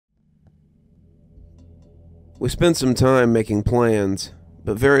We spent some time making plans,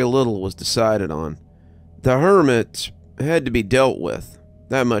 but very little was decided on. The hermit had to be dealt with,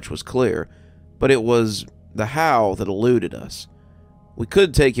 that much was clear, but it was the how that eluded us. We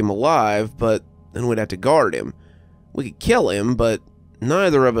could take him alive, but then we'd have to guard him. We could kill him, but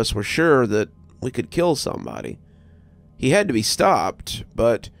neither of us were sure that we could kill somebody. He had to be stopped,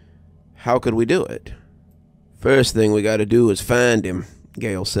 but how could we do it? First thing we gotta do is find him,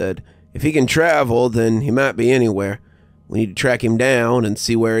 Gale said. If he can travel, then he might be anywhere. We need to track him down and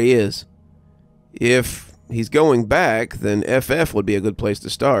see where he is. If he's going back, then FF would be a good place to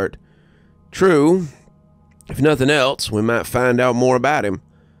start. True. If nothing else, we might find out more about him.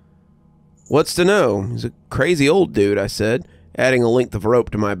 What's to know? He's a crazy old dude, I said, adding a length of rope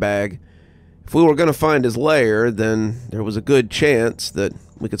to my bag. If we were going to find his lair, then there was a good chance that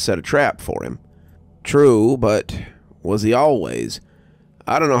we could set a trap for him. True, but was he always?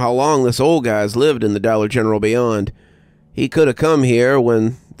 I don't know how long this old guy's lived in the Dollar General beyond. He could have come here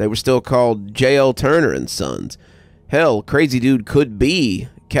when they were still called J.L. Turner and Sons. Hell, crazy dude could be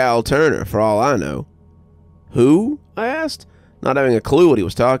Cal Turner, for all I know. Who? I asked, not having a clue what he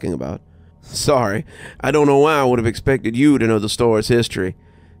was talking about. Sorry, I don't know why I would have expected you to know the store's history.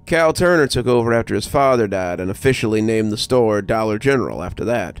 Cal Turner took over after his father died and officially named the store Dollar General after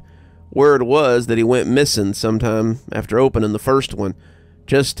that. Word was that he went missing sometime after opening the first one.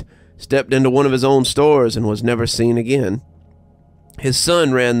 Just stepped into one of his own stores and was never seen again. His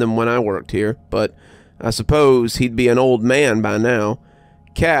son ran them when I worked here, but I suppose he'd be an old man by now.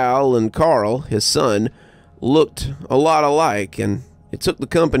 Cal and Carl, his son, looked a lot alike, and it took the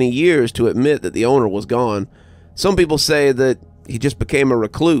company years to admit that the owner was gone. Some people say that he just became a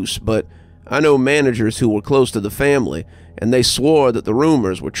recluse, but I know managers who were close to the family, and they swore that the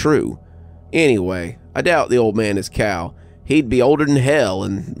rumors were true. Anyway, I doubt the old man is Cal. He'd be older than hell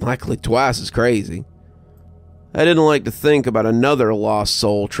and likely twice as crazy. I didn't like to think about another lost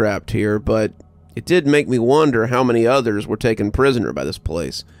soul trapped here, but it did make me wonder how many others were taken prisoner by this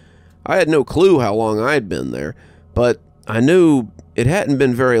place. I had no clue how long I'd been there, but I knew it hadn't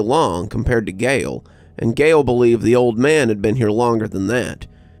been very long compared to Gale, and Gale believed the old man had been here longer than that.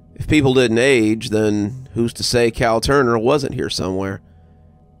 If people didn't age, then who's to say Cal Turner wasn't here somewhere?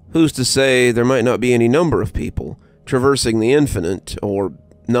 Who's to say there might not be any number of people traversing the infinite, or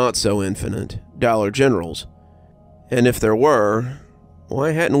not so infinite, Dollar Generals? And if there were,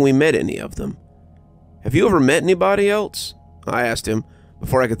 why hadn't we met any of them? Have you ever met anybody else? I asked him,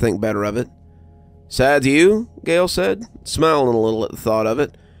 before I could think better of it. Besides you, Gale said, smiling a little at the thought of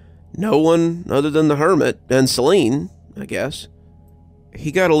it. No one other than the hermit and Celine, I guess.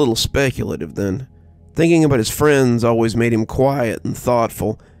 He got a little speculative then. Thinking about his friends always made him quiet and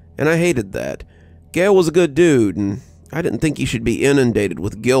thoughtful, and I hated that. Gale was a good dude, and I didn't think he should be inundated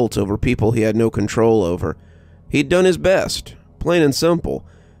with guilt over people he had no control over. He'd done his best, plain and simple,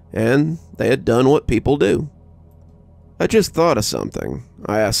 and they had done what people do. I just thought of something,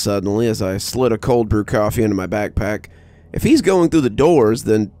 I asked suddenly as I slid a cold brew coffee into my backpack. If he's going through the doors,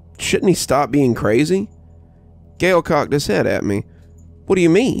 then shouldn't he stop being crazy? Gale cocked his head at me. What do you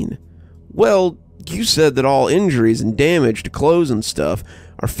mean? Well, you said that all injuries and damage to clothes and stuff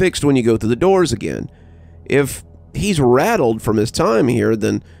are fixed when you go through the doors again. If he's rattled from his time here,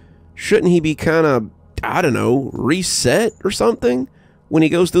 then shouldn't he be kind of, I don't know, reset or something when he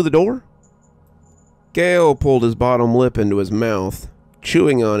goes through the door? Gale pulled his bottom lip into his mouth,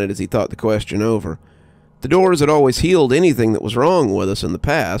 chewing on it as he thought the question over. The doors had always healed anything that was wrong with us in the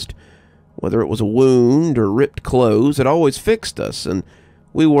past. Whether it was a wound or ripped clothes, it always fixed us, and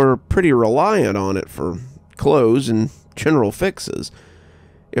we were pretty reliant on it for clothes and general fixes.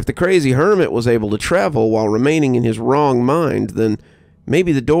 If the crazy hermit was able to travel while remaining in his wrong mind, then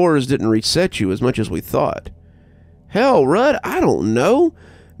maybe the doors didn't reset you as much as we thought. Hell, Rudd, I don't know.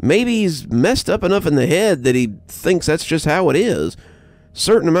 Maybe he's messed up enough in the head that he thinks that's just how it is.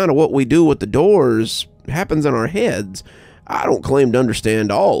 Certain amount of what we do with the doors happens in our heads. I don't claim to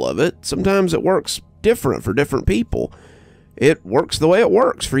understand all of it. Sometimes it works different for different people. It works the way it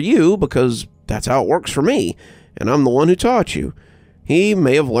works for you because that's how it works for me, and I'm the one who taught you. He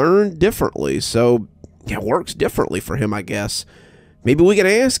may have learned differently, so it works differently for him, I guess. Maybe we can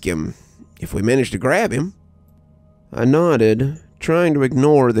ask him, if we manage to grab him. I nodded, trying to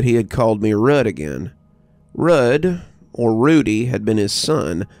ignore that he had called me Rudd again. Rudd, or Rudy, had been his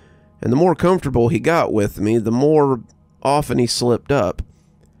son, and the more comfortable he got with me, the more often he slipped up.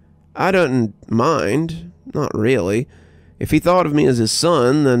 I didn't mind, not really. If he thought of me as his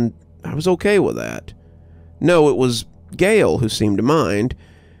son, then I was okay with that. No, it was Gale who seemed to mind.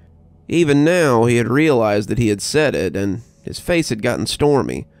 Even now, he had realized that he had said it, and his face had gotten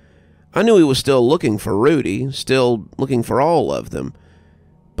stormy. I knew he was still looking for Rudy, still looking for all of them,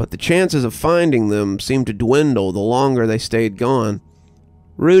 but the chances of finding them seemed to dwindle the longer they stayed gone.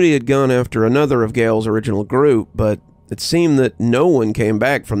 Rudy had gone after another of Gale's original group, but it seemed that no one came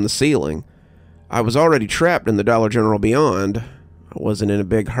back from the ceiling. I was already trapped in the Dollar General beyond. I wasn't in a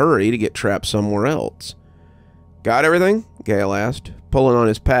big hurry to get trapped somewhere else. "Got everything?" Gale asked, pulling on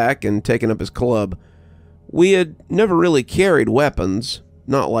his pack and taking up his club. We had never really carried weapons,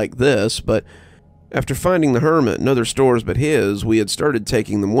 not like this, but after finding the hermit in other stores but his, we had started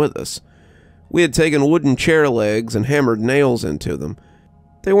taking them with us. We had taken wooden chair legs and hammered nails into them.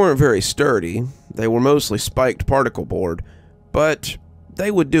 They weren't very sturdy. They were mostly spiked particle board, but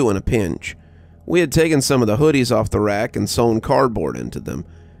they would do in a pinch. We had taken some of the hoodies off the rack and sewn cardboard into them.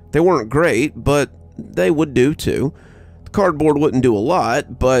 They weren't great, but they would do too. The cardboard wouldn't do a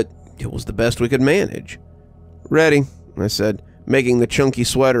lot, but it was the best we could manage. "Ready," I said, making the chunky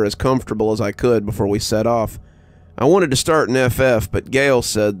sweater as comfortable as I could before we set off. I wanted to start in FF, but Gale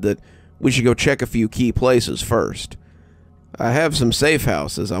said that we should go check a few key places first. I have some safe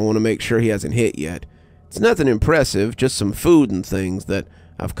houses I want to make sure he hasn't hit yet. It's nothing impressive, just some food and things that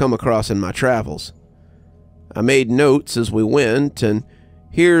I've come across in my travels. I made notes as we went, and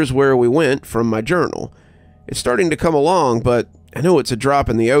here's where we went from my journal. It's starting to come along, but I know it's a drop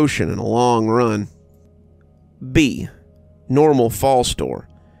in the ocean in a long run. B. Normal fall store.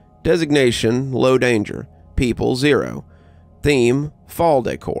 Designation, low danger. People, 0. Theme, fall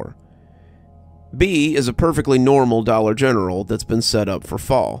decor. B is a perfectly normal Dollar General that's been set up for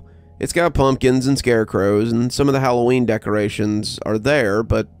fall. It's got pumpkins and scarecrows, and some of the Halloween decorations are there,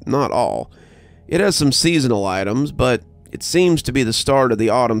 but not all. It has some seasonal items, but it seems to be the start of the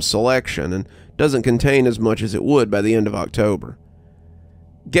autumn selection and doesn't contain as much as it would by the end of October.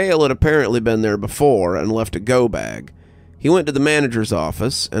 Gale had apparently been there before and left a go bag. He went to the manager's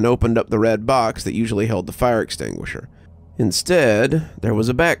office and opened up the red box that usually held the fire extinguisher. Instead, there was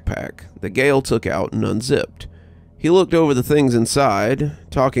a backpack that Gale took out and unzipped. He looked over the things inside,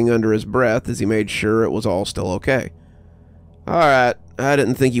 talking under his breath as he made sure it was all still okay. "Alright, I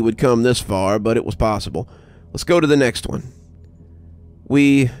didn't think you would come this far, but it was possible. Let's go to the next one."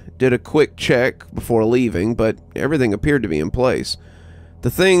 We did a quick check before leaving, but everything appeared to be in place. The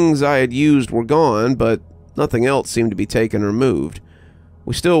things I had used were gone, but nothing else seemed to be taken or moved.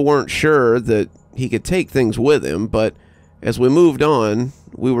 We still weren't sure that he could take things with him, but as we moved on,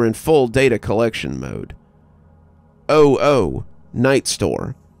 we were in full data collection mode. OO, Night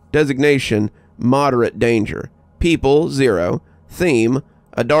Store. Designation, moderate danger. People, 0. Theme,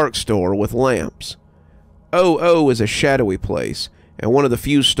 a dark store with lamps. OO is a shadowy place, and one of the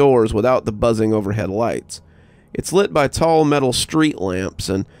few stores without the buzzing overhead lights. It's lit by tall metal street lamps,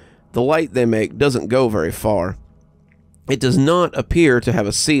 and the light they make doesn't go very far. It does not appear to have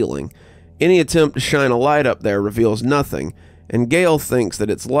a ceiling. Any attempt to shine a light up there reveals nothing, and Gale thinks that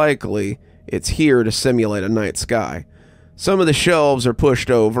it's likely it's here to simulate a night sky. Some of the shelves are pushed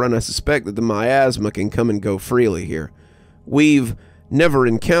over, and I suspect that the miasma can come and go freely here. We've never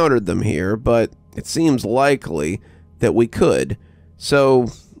encountered them here, but it seems likely that we could, so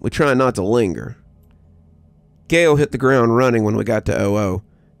we try not to linger. Gale hit the ground running when we got to OO.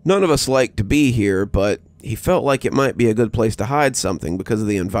 None of us liked to be here, but he felt like it might be a good place to hide something because of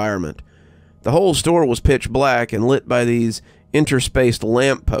the environment. The whole store was pitch black and lit by these interspaced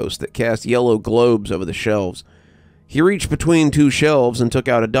lampposts that cast yellow globes over the shelves. He reached between two shelves and took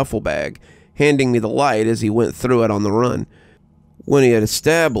out a duffel bag, handing me the light as he went through it on the run. When he had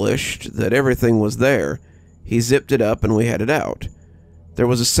established that everything was there, he zipped it up and we headed out. There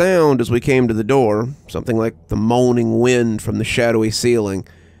was a sound as we came to the door, something like the moaning wind from the shadowy ceiling,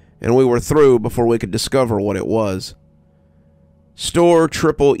 and we were through before we could discover what it was. Store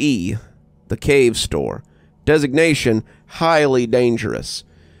Triple E, the cave store. Designation, highly dangerous.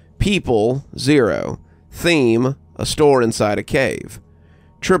 People, 0. Theme, a store inside a cave.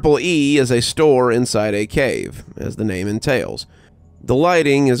 Triple E is a store inside a cave, as the name entails. The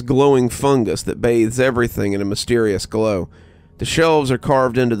lighting is glowing fungus that bathes everything in a mysterious glow. The shelves are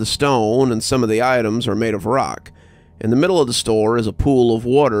carved into the stone, and some of the items are made of rock. In the middle of the store is a pool of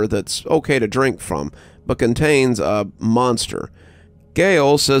water that's okay to drink from, but contains a monster.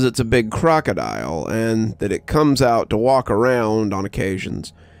 Gale says it's a big crocodile, and that it comes out to walk around on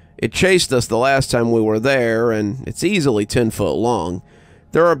occasions. It chased us the last time we were there, and it's easily 10 foot long.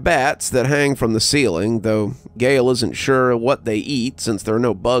 There are bats that hang from the ceiling, though Gale isn't sure what they eat since there are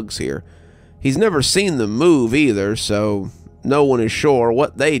no bugs here. He's never seen them move either, so no one is sure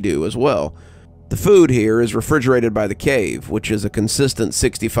what they do as well. The food here is refrigerated by the cave, which is a consistent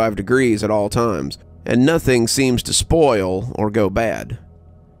 65 degrees at all times, and nothing seems to spoil or go bad.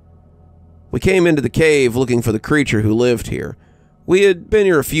 We came into the cave looking for the creature who lived here. We had been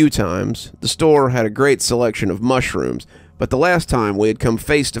here a few times. The store had a great selection of mushrooms, but the last time we had come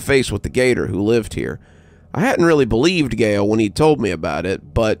face to face with the gator who lived here. I hadn't really believed Gale when he told me about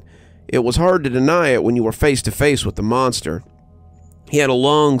it, but it was hard to deny it when you were face to face with the monster. He had a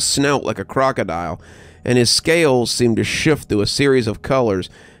long snout like a crocodile, and his scales seemed to shift through a series of colors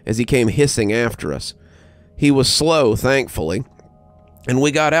as he came hissing after us. He was slow, thankfully, and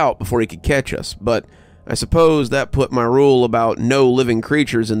we got out before he could catch us, but I suppose that put my rule about no living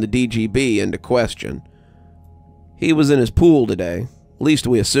creatures in the DGB into question. He was in his pool today, at least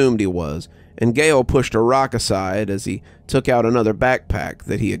we assumed he was, and Gale pushed a rock aside as he took out another backpack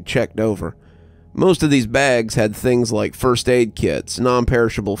that he had checked over. Most of these bags had things like first aid kits,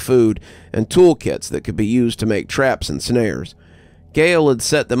 non-perishable food, and toolkits that could be used to make traps and snares. Gale had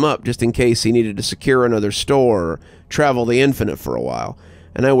set them up just in case he needed to secure another store or travel the infinite for a while,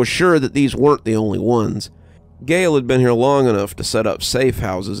 and I was sure that these weren't the only ones. Gale had been here long enough to set up safe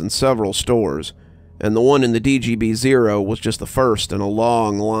houses in several stores, and the one in the DGB-0 was just the first in a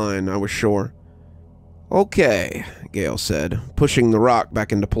long line, I was sure. "Okay," Gale said, pushing the rock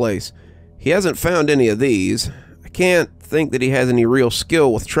back into place. "He hasn't found any of these. I can't think that he has any real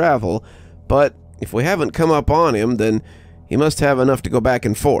skill with travel, but if we haven't come up on him, then he must have enough to go back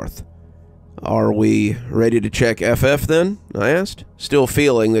and forth." "Are we ready to check FF then?" I asked, still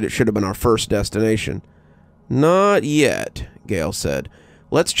feeling that it should have been our first destination. "Not yet," Gale said.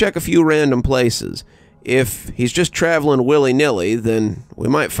 "Let's check a few random places. If he's just traveling willy-nilly, then we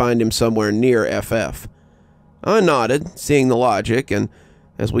might find him somewhere near FF. I nodded, seeing the logic, and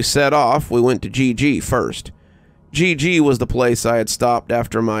as we set off, we went to GG first. GG was the place I had stopped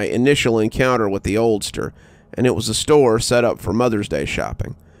after my initial encounter with the oldster, and it was a store set up for Mother's Day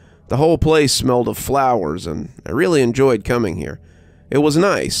shopping. The whole place smelled of flowers, and I really enjoyed coming here. It was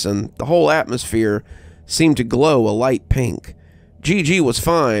nice, and the whole atmosphere seemed to glow a light pink. GG was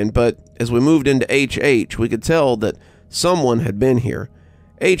fine, but as we moved into HH, we could tell that someone had been here.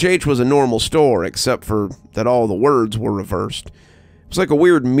 HH was a normal store, except for that all the words were reversed. It was like a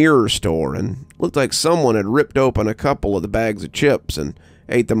weird mirror store, and looked like someone had ripped open a couple of the bags of chips and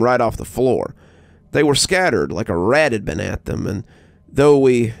ate them right off the floor. They were scattered like a rat had been at them, and though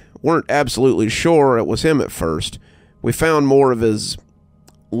we weren't absolutely sure it was him at first, we found more of his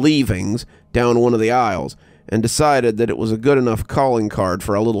leavings down one of the aisles and decided that it was a good enough calling card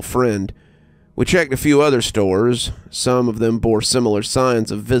for our little friend. We checked a few other stores. Some of them bore similar signs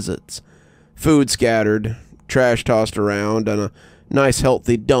of visits. Food scattered, trash tossed around, and a nice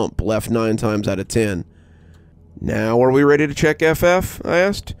healthy dump left 9 times out of 10. "Now are we ready to check FF?" I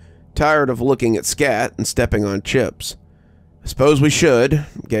asked, tired of looking at scat and stepping on chips. "I suppose we should,"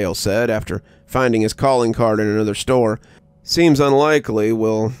 Gale said, after finding his calling card in another store. "Seems unlikely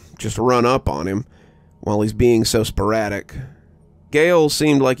we'll just run up on him while he's being so sporadic." Gale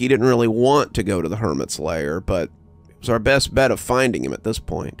seemed like he didn't really want to go to the hermit's lair, but it was our best bet of finding him at this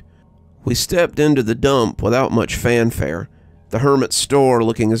point. We stepped into the dump without much fanfare, the hermit's store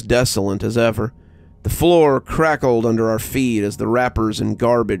looking as desolate as ever. The floor crackled under our feet as the wrappers and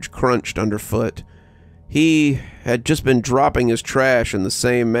garbage crunched underfoot. He had just been dropping his trash in the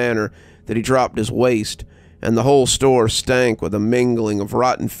same manner that he dropped his waste, and the whole store stank with a mingling of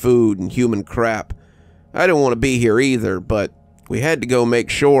rotten food and human crap. I didn't want to be here either, but we had to go make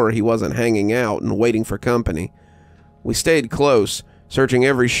sure he wasn't hanging out and waiting for company. We stayed close, searching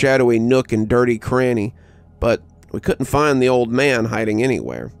every shadowy nook and dirty cranny, but we couldn't find the old man hiding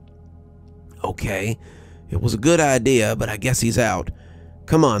anywhere. "Okay, it was a good idea, but I guess he's out.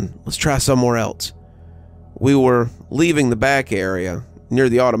 Come on, let's try somewhere else." We were leaving the back area, near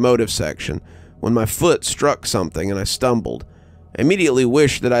the automotive section, when my foot struck something and I stumbled. I immediately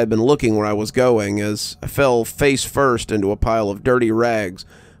wished that I had been looking where I was going, as I fell face first into a pile of dirty rags,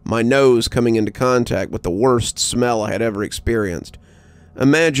 my nose coming into contact with the worst smell I had ever experienced.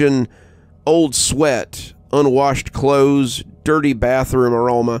 Imagine old sweat, unwashed clothes, dirty bathroom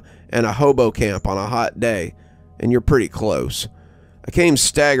aroma, and a hobo camp on a hot day, and you're pretty close. I came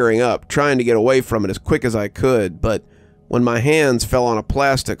staggering up, trying to get away from it as quick as I could, but when my hands fell on a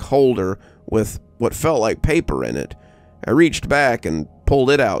plastic holder with what felt like paper in it, I reached back and pulled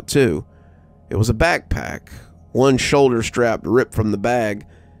it out too. It was a backpack, one shoulder strap ripped from the bag,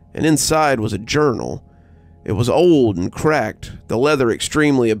 and inside was a journal. It was old and cracked, the leather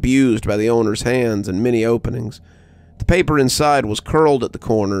extremely abused by the owner's hands and many openings. The paper inside was curled at the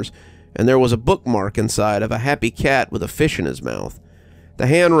corners, and there was a bookmark inside of a happy cat with a fish in his mouth. The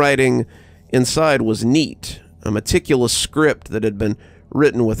handwriting inside was neat, a meticulous script that had been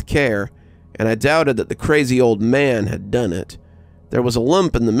written with care, and I doubted that the crazy old man had done it. There was a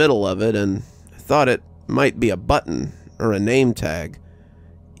lump in the middle of it, and I thought it might be a button or a name tag.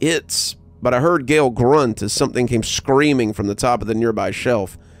 But I heard Gale grunt as something came screaming from the top of the nearby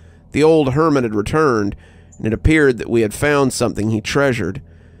shelf. The old hermit had returned, and it appeared that we had found something he treasured.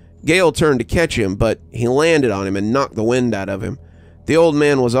 Gale turned to catch him, but he landed on him and knocked the wind out of him. The old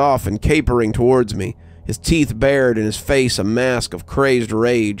man was off and capering towards me, his teeth bared and his face a mask of crazed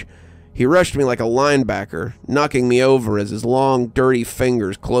rage. He rushed me like a linebacker, knocking me over as his long, dirty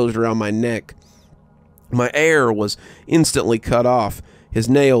fingers closed around my neck. My air was instantly cut off, his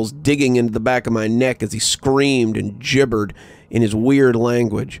nails digging into the back of my neck as he screamed and gibbered in his weird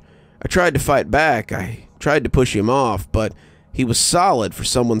language. I tried to fight back. I tried to push him off, but he was solid for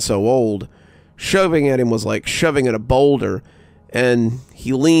someone so old. Shoving at him was like shoving at a boulder, and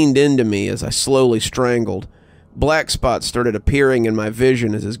he leaned into me as I slowly strangled. Black spots started appearing in my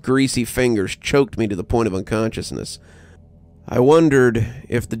vision as his greasy fingers choked me to the point of unconsciousness. I wondered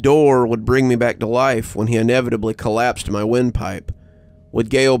if the door would bring me back to life when he inevitably collapsed my windpipe. Would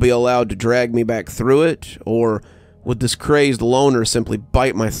Gale be allowed to drag me back through it, or would this crazed loner simply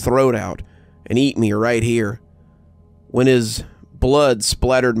bite my throat out and eat me right here? When his blood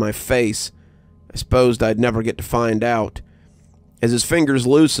splattered my face, I supposed I'd never get to find out. As his fingers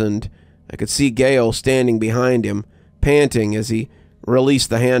loosened, I could see Gale standing behind him, panting as he released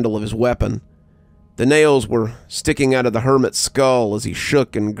the handle of his weapon. The nails were sticking out of the hermit's skull as he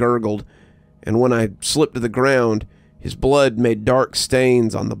shook and gurgled, and when I slipped to the ground, his blood made dark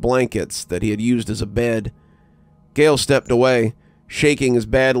stains on the blankets that he had used as a bed. Gale stepped away, shaking as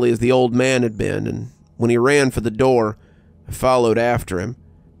badly as the old man had been, and when he ran for the door, I followed after him.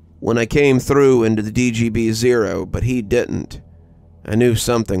 When I came through into the DGB-0, but he didn't, I knew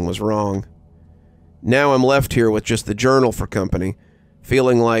something was wrong. Now I'm left here with just the journal for company,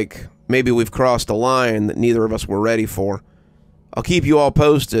 feeling like maybe we've crossed a line that neither of us were ready for. I'll keep you all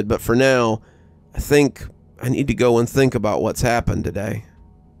posted, but for now, I think I need to go and think about what's happened today.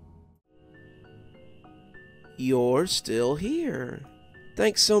 You're still here.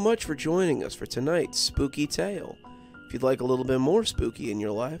 Thanks so much for joining us for tonight's spooky tale. If you'd like a little bit more spooky in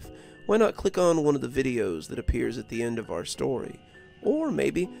your life, why not click on one of the videos that appears at the end of our story? Or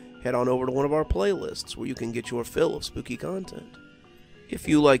maybe head on over to one of our playlists where you can get your fill of spooky content. If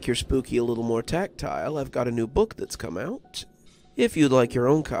you like your spooky a little more tactile, I've got a new book that's come out. If you'd like your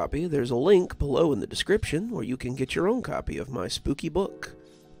own copy, there's a link below in the description where you can get your own copy of my spooky book.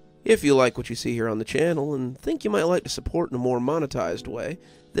 If you like what you see here on the channel and think you might like to support in a more monetized way,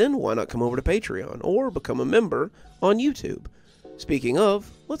 then why not come over to Patreon or become a member on YouTube? Speaking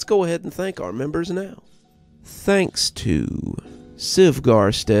of, let's go ahead and thank our members now. Thanks to Civ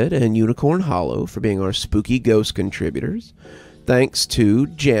Garstad and Unicorn Hollow for being our spooky ghost contributors. Thanks to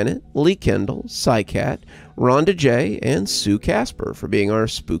Janet, Lee Kendall, Saikat, Ronda J, and Sue Casper for being our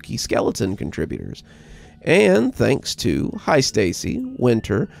spooky skeleton contributors. And thanks to Hi Stacy,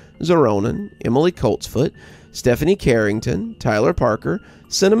 Winter, Xaronan, Emily Coltsfoot, Stephanie Carrington, Tyler Parker,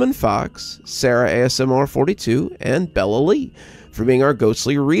 Cinnamon Fox, Sarah ASMR42, and Bella Lee for being our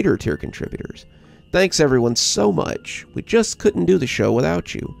ghostly reader tier contributors. Thanks everyone so much. We just couldn't do the show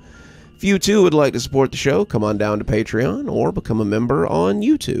without you. If you too would like to support the show, come on down to Patreon or become a member on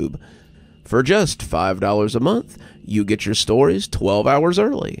YouTube. For just $5 a month, you get your stories 12 hours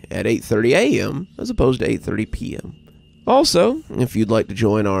early at 8:30 a.m. as opposed to 8:30 p.m. Also, if you'd like to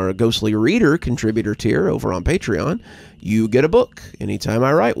join our Ghostly Reader contributor tier over on Patreon, you get a book anytime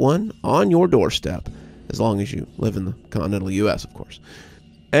I write one on your doorstep, as long as you live in the continental U.S., of course.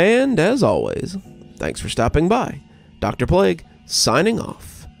 And as always, thanks for stopping by. Dr. Plague, signing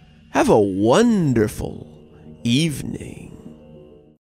off. Have a wonderful evening.